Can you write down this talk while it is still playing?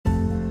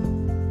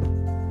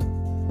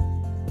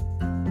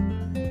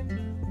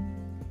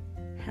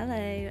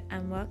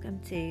and welcome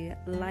to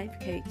Life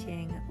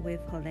Coaching with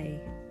Holly,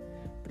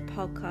 the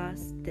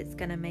podcast that's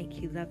going to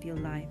make you love your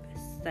life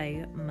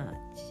so much.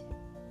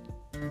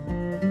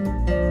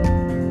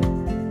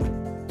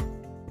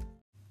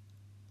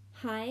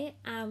 Hi,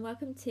 and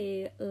welcome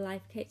to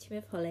Life Coaching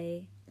with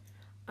Holly.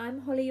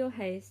 I'm Holly, your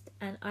host,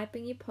 and I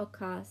bring you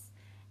podcasts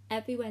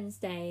every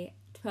Wednesday,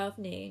 12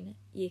 noon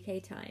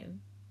UK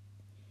time.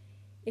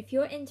 If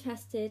you're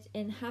interested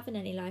in having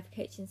any life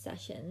coaching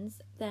sessions,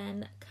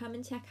 then come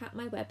and check out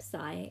my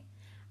website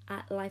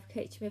at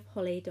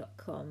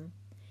lifecoachingwithholly.com.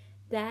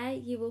 There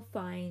you will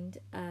find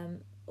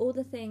all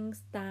the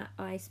things that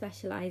I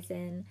specialise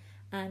in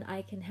and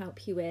I can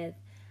help you with.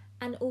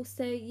 And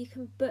also you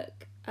can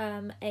book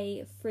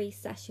a free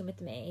session with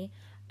me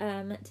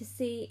to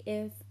see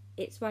if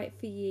it's right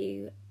for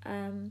you.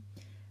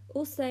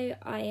 Also,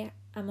 I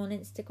am on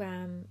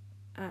Instagram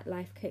at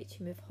Life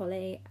Coaching with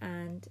Holly,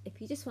 and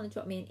if you just want to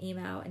drop me an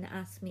email and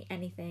ask me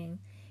anything,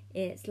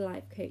 it's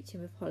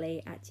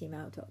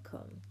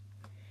lifecoachingwithholly@gmail.com.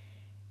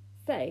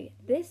 So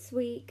this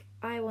week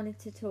I wanted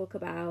to talk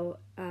about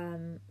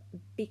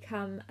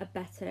become a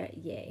better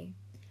you,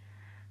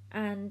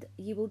 and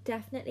you will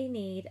definitely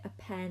need a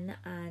pen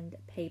and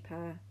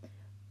paper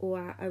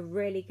or a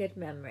really good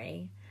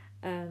memory.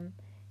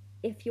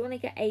 If you want to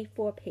get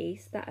A4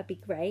 piece, that would be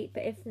great,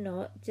 but if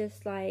not,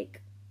 just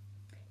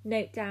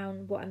note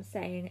down what I'm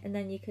saying, and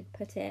then you could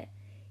put it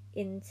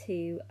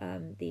into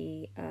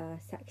the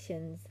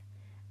sections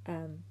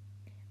at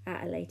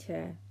a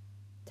later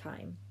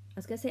time. I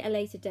was going to say a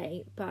later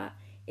date, but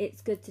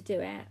it's good to do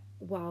it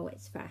while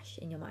it's fresh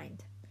in your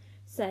mind.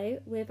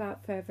 So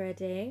without further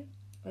ado,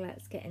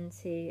 let's get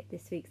into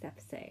this week's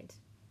episode.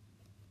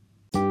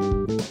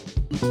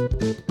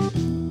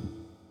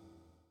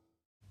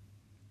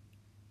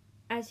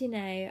 As you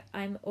know,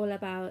 I'm all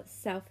about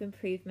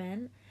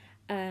self-improvement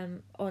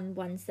on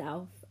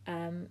oneself.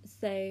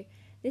 So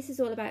this is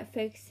all about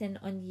focusing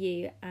on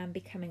you and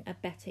becoming a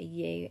better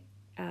you.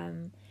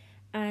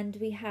 And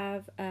we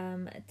have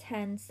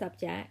 10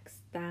 subjects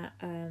that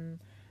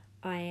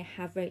I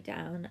have wrote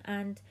down,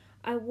 and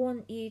I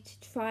want you to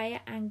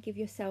try and give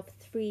yourself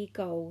 3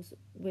 goals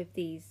with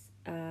these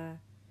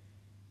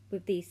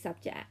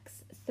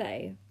subjects.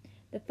 So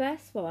the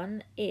first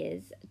one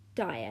is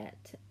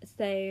diet.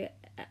 So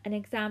an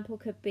example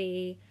could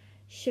be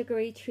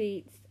sugary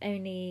treats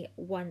only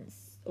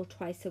once or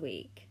twice a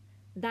week.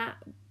 That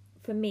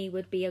for me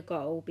would be a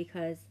goal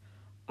because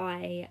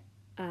I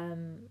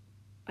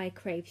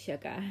crave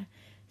sugar,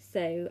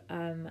 so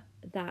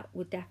that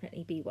would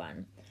definitely be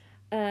one.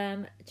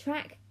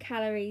 Track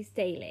calories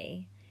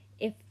daily.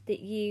 If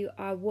that you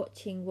are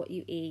watching what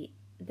you eat,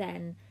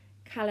 then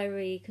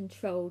calorie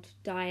controlled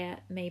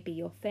diet may be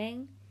your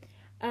thing.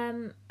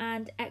 And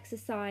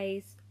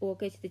exercise or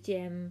go to the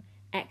gym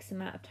X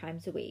amount of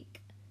times a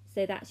week.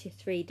 So that's your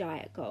 3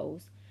 diet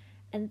goals.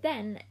 And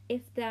then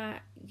if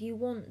that you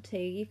want to,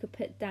 you could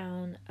put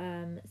down,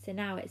 so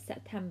now it's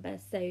September,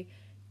 so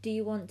do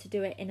you want to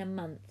do it in a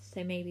month?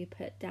 So maybe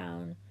put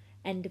down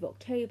end of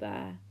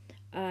October,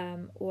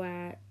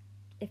 or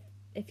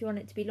if you want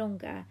it to be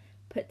longer,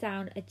 put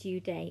down a due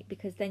date,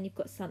 because then you've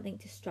got something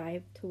to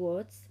strive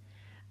towards.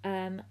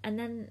 And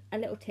then a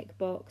little tick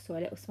box or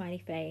a little smiley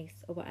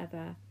face or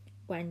whatever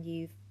when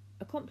you've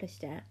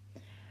accomplished it.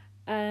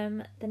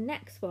 The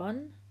next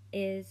one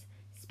is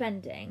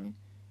spending.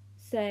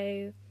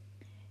 So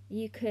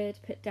you could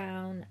put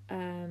down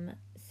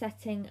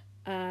setting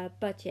a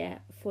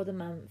budget for the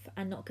month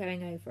and not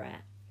going over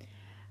it.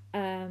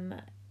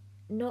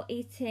 Not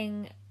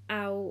eating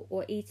out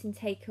or eating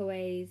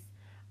takeaways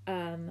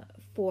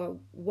for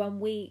 1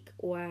 week,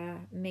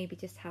 or maybe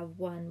just have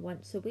one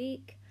once a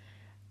week.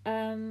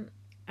 And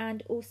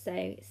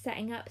also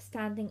setting up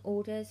standing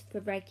orders for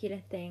regular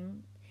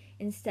things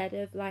instead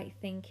of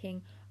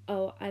thinking,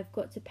 oh, I've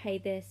got to pay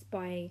this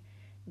by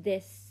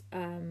this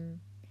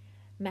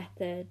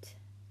method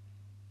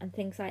and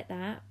things like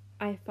that.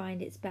 I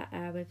find it's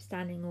better with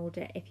standing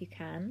order if you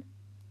can.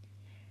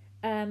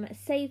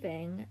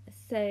 Saving.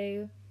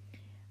 So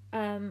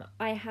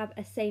I have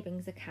a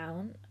savings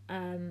account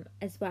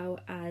as well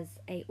as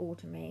a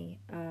ordinary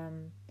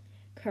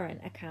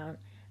current account,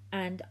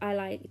 and I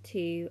like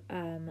to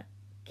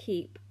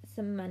keep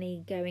some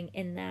money going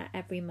in there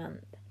every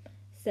month.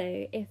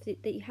 So if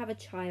that you have a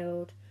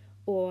child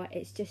or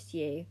it's just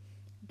you,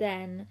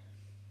 then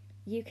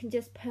you can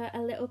just put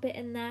a little bit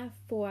in there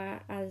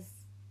for,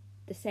 as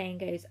the saying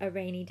goes, a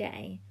rainy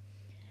day.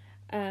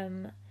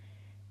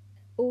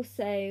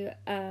 Also,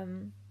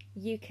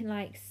 you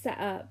can set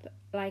up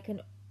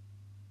an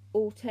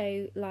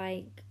auto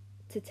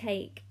to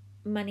take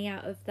money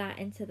out of that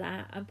into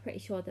that. I'm pretty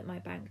sure that my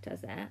bank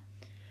does it.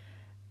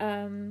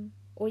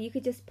 Or you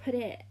could just put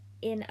it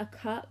in a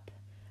cup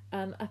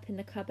up in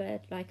the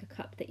cupboard, like a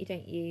cup that you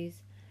don't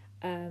use.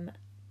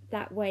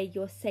 That way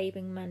you're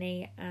saving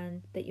money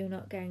and that you're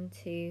not going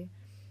to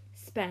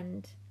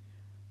spend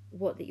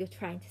what that you're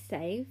trying to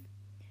save.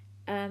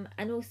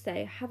 And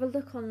also have a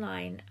look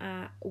online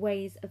at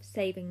ways of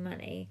saving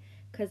money,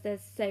 because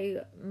there's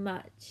so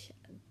much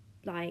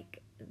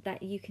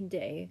that you can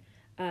do.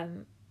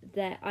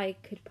 that I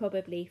could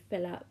probably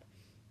fill up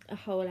a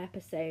whole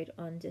episode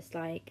on just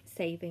like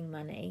saving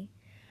money.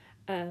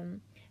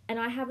 And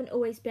I haven't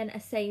always been a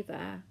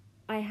saver.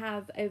 I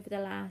have over the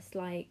last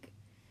like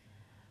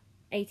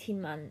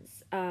 18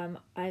 months. I'm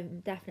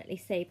definitely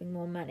saving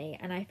more money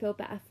and I feel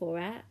better for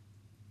it.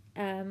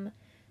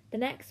 The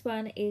next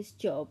one is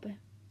job.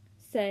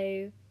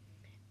 So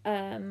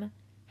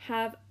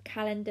have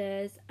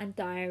calendars and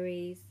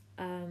diaries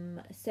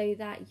so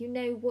that you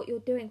know what you're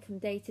doing from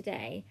day to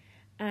day,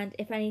 and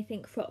if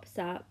anything crops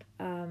up,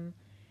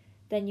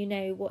 then you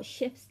know what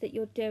shifts that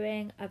you're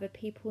doing. Other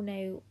people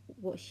know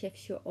what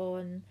shifts you're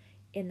on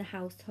in the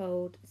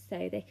household,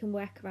 so they can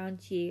work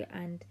around you,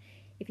 and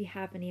if you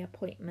have any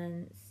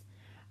appointments,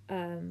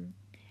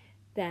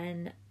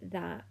 then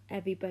that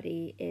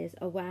everybody is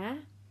aware.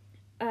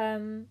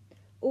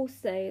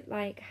 Also,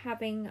 like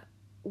having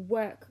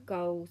work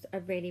goals are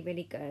really,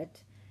 really good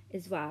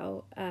as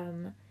well.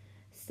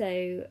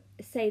 So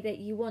say that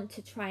you want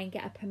to try and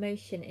get a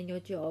promotion in your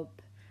job,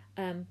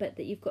 but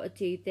that you've got to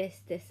do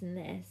this, this and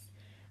this.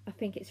 I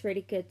think it's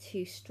really good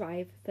to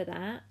strive for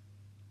that.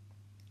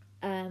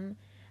 And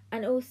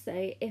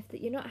also, if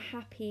you're not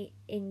happy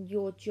in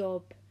your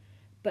job,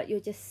 but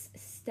you're just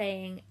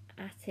staying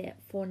at it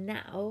for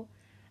now,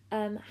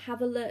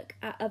 have a look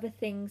at other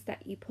things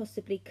that you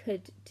possibly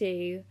could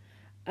do,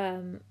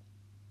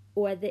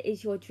 or that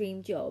is your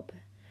dream job,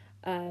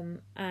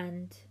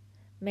 and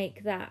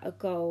make that a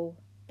goal.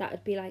 That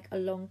would be like a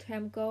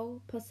long-term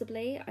goal,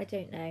 possibly. I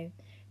don't know,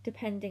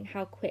 depending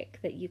how quick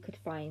that you could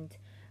find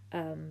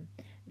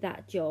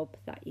that job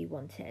that you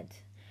wanted.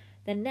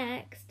 The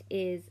next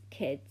is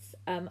kids.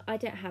 I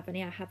don't have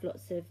any. I have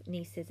lots of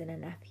nieces and a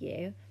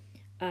nephew.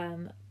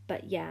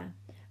 But yeah,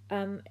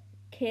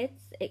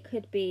 kids, it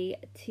could be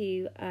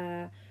to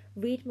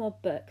read more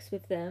books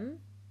with them.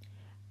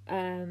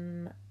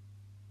 And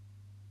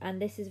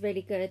this is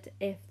really good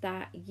if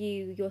that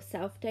you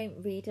yourself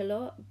don't read a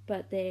lot,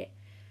 but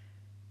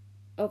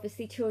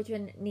obviously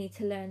children need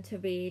to learn to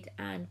read,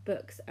 and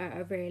books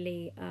are a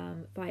really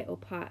vital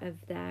part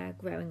of their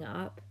growing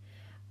up.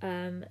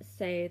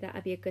 So that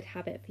would be a good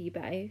habit for you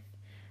both.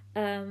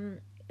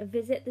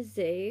 Visit the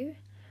zoo.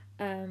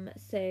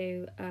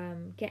 So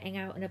getting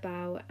out and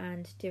about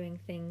and doing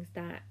things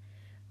that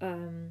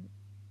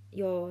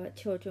your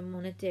children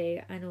want to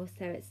do, and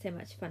also it's so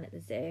much fun at the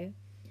zoo,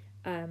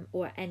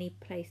 or any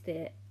place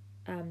that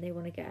they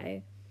want to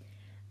go.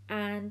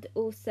 And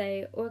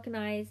also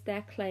organise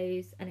their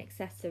clothes and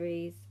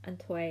accessories and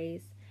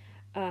toys,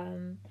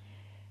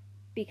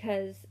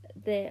 because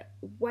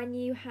when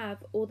you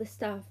have all the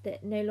stuff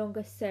that no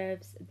longer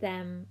serves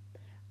them,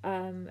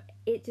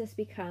 it just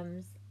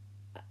becomes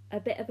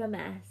a bit of a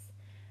mess.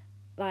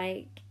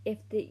 Like if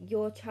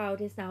your child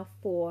is now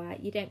 4,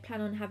 you don't plan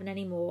on having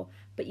any more,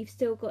 but you've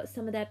still got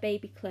some of their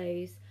baby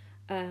clothes,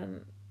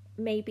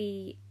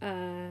 maybe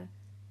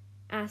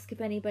ask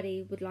if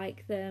anybody would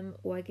like them,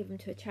 or give them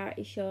to a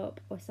charity shop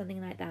or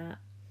something like that.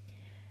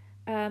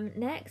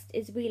 Next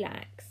is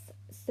relax.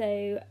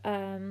 So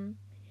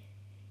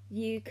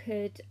you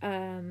could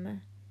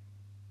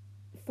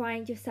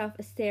find yourself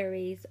a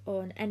series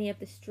on any of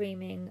the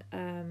streaming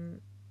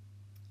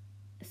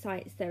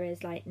sites there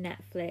is, like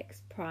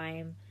Netflix,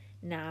 Prime,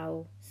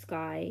 Now,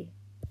 Sky,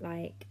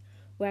 like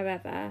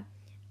wherever,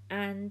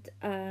 and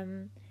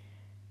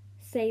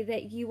say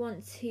that you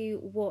want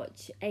to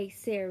watch a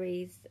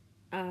series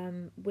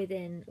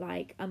within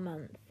like a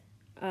month,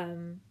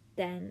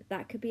 then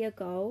that could be a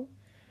goal.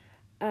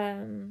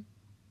 And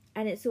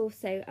it's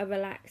also a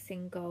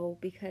relaxing goal,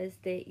 because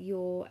that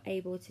you're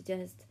able to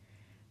just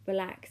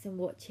relax and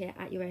watch it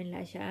at your own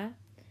leisure.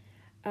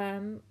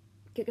 Go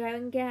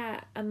and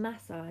get a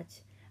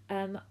massage.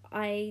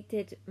 I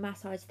did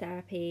massage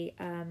therapy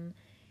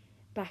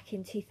back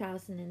in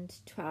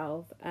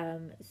 2012,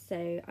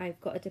 so I've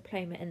got a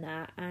diploma in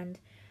that, and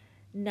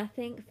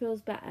nothing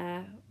feels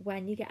better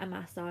when you get a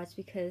massage,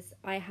 because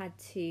I had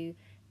to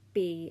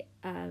be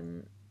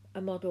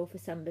a model for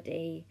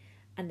somebody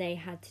and they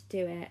had to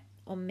do it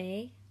on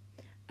me,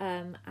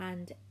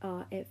 and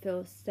it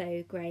feels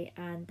so great.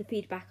 And the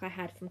feedback I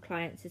had from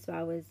clients as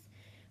well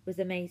was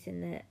amazing,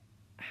 that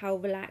how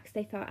relaxed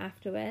they felt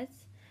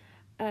afterwards.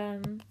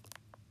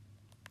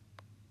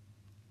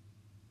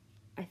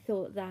 I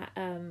thought that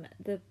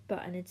the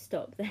button had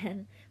stopped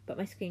then, but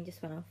my screen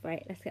just went off.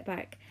 Right, let's get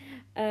back.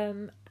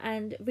 And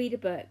read a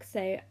book.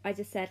 So I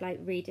just said, like,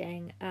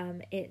 reading.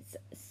 It's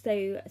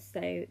so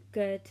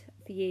good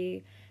for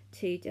you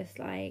to just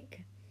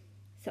like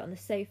sit on the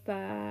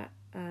sofa,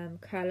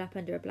 curl up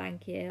under a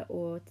blanket,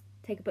 or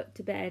take a book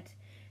to bed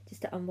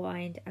just to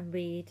unwind and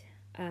read.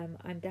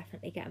 I'm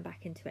definitely getting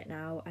back into it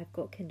now. I've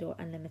got Kindle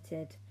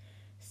Unlimited,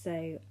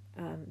 so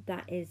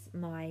that is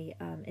my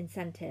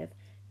incentive,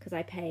 because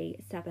I pay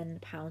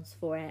 £7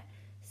 for it,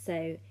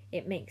 so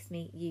it makes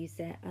me use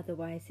it.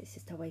 Otherwise it's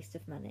just a waste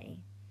of money.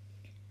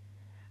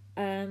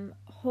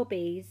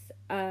 Hobbies,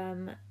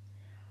 I'm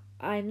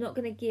not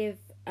going to give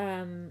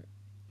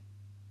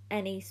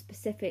any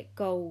specific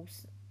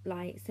goals,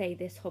 like say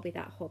this hobby,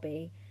 that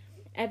hobby.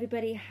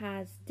 Everybody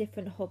has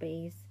different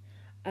hobbies.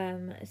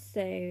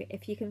 So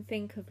if you can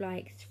think of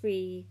like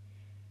 3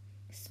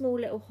 small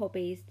little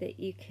hobbies that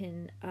you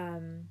can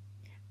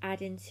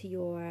add into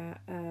your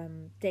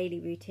daily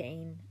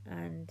routine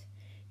and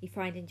you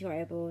find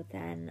enjoyable,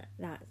 then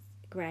that's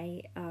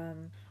great.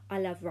 I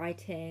love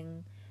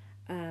writing,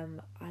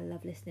 I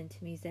love listening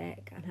to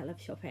music, and I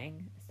love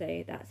shopping.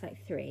 So that's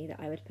like 3 that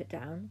I would put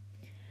down.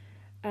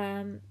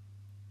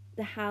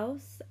 The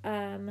house,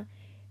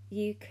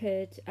 you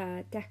could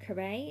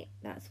decorate,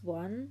 that's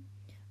 1.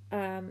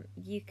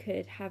 You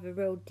could have a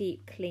real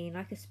deep clean,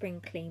 like a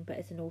spring clean, but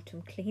it's an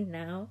autumn clean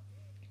now.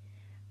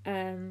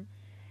 And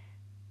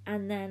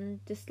then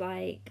just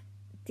like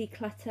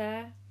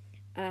declutter,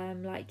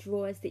 like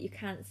drawers that you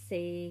can't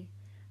see,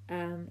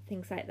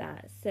 things like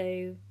that.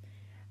 So,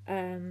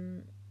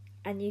 and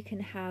you can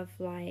have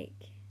like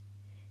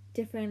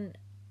different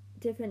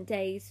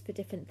days for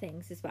different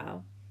things as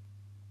well.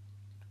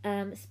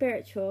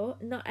 Spiritual,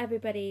 not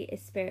everybody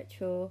is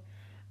spiritual,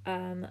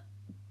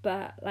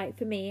 but like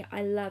for me,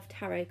 I love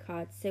tarot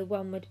cards. So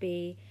one would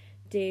be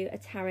do a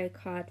tarot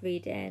card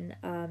reading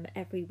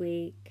every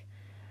week,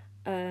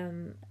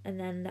 and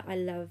then I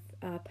love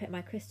putting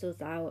my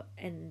crystals out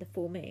in the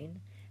full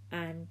moon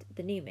and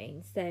the new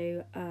moon.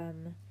 So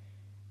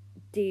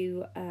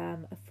do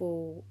a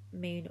full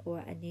moon or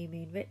a new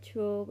moon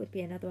ritual would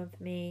be another one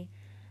for me,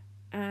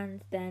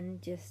 and then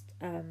just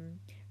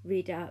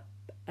read up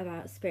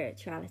about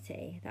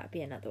spirituality. That'd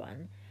be another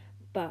one,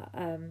 but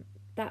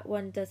that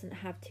one doesn't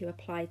have to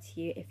apply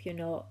to you if you're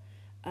not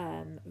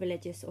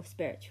religious or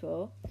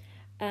spiritual.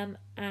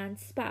 And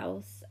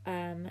spouse,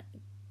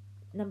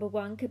 number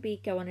 1 could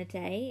be go on a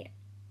date.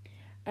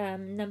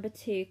 Number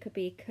 2 could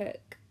be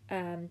cook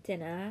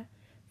dinner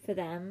for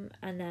them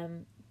and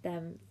then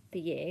them for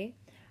you.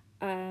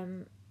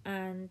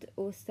 And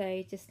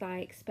also just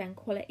like spend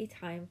quality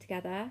time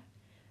together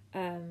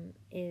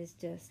is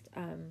just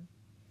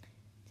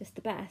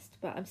the best.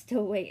 But I'm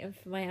still waiting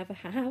for my other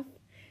half.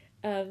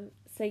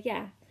 So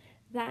yeah,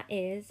 that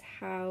is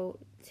how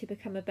to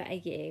become a better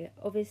you.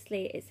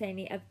 Obviously, it's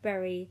only a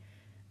very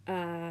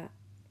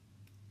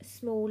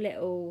small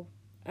little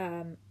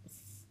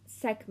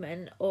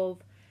segment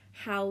of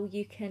how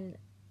you can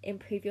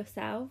improve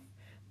yourself.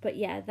 But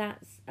yeah,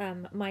 that's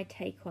my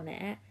take on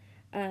it.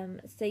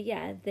 So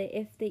yeah,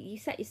 if you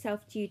set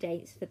yourself due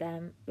dates for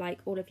them, like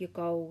all of your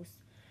goals,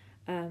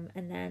 and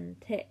then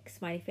tick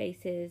smiley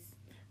faces,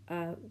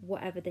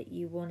 whatever that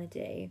you want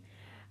to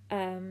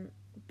do.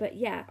 But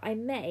yeah, I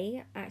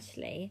may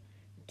actually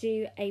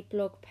do a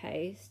blog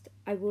post.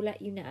 I will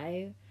let you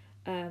know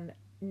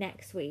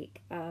next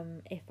week.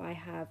 If I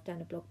have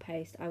done a blog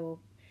post, I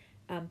will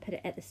put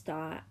it at the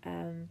start,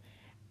 and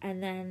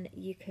then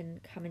you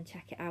can come and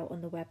check it out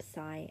on the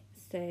website.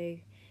 So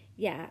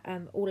yeah,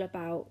 all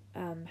about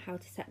how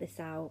to set this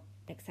out,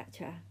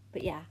 etc.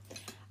 But yeah,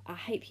 I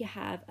hope you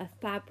have a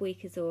fab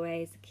week as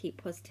always.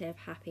 Keep positive,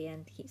 happy,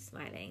 and keep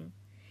smiling.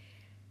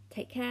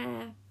 Take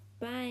care.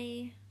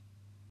 Bye.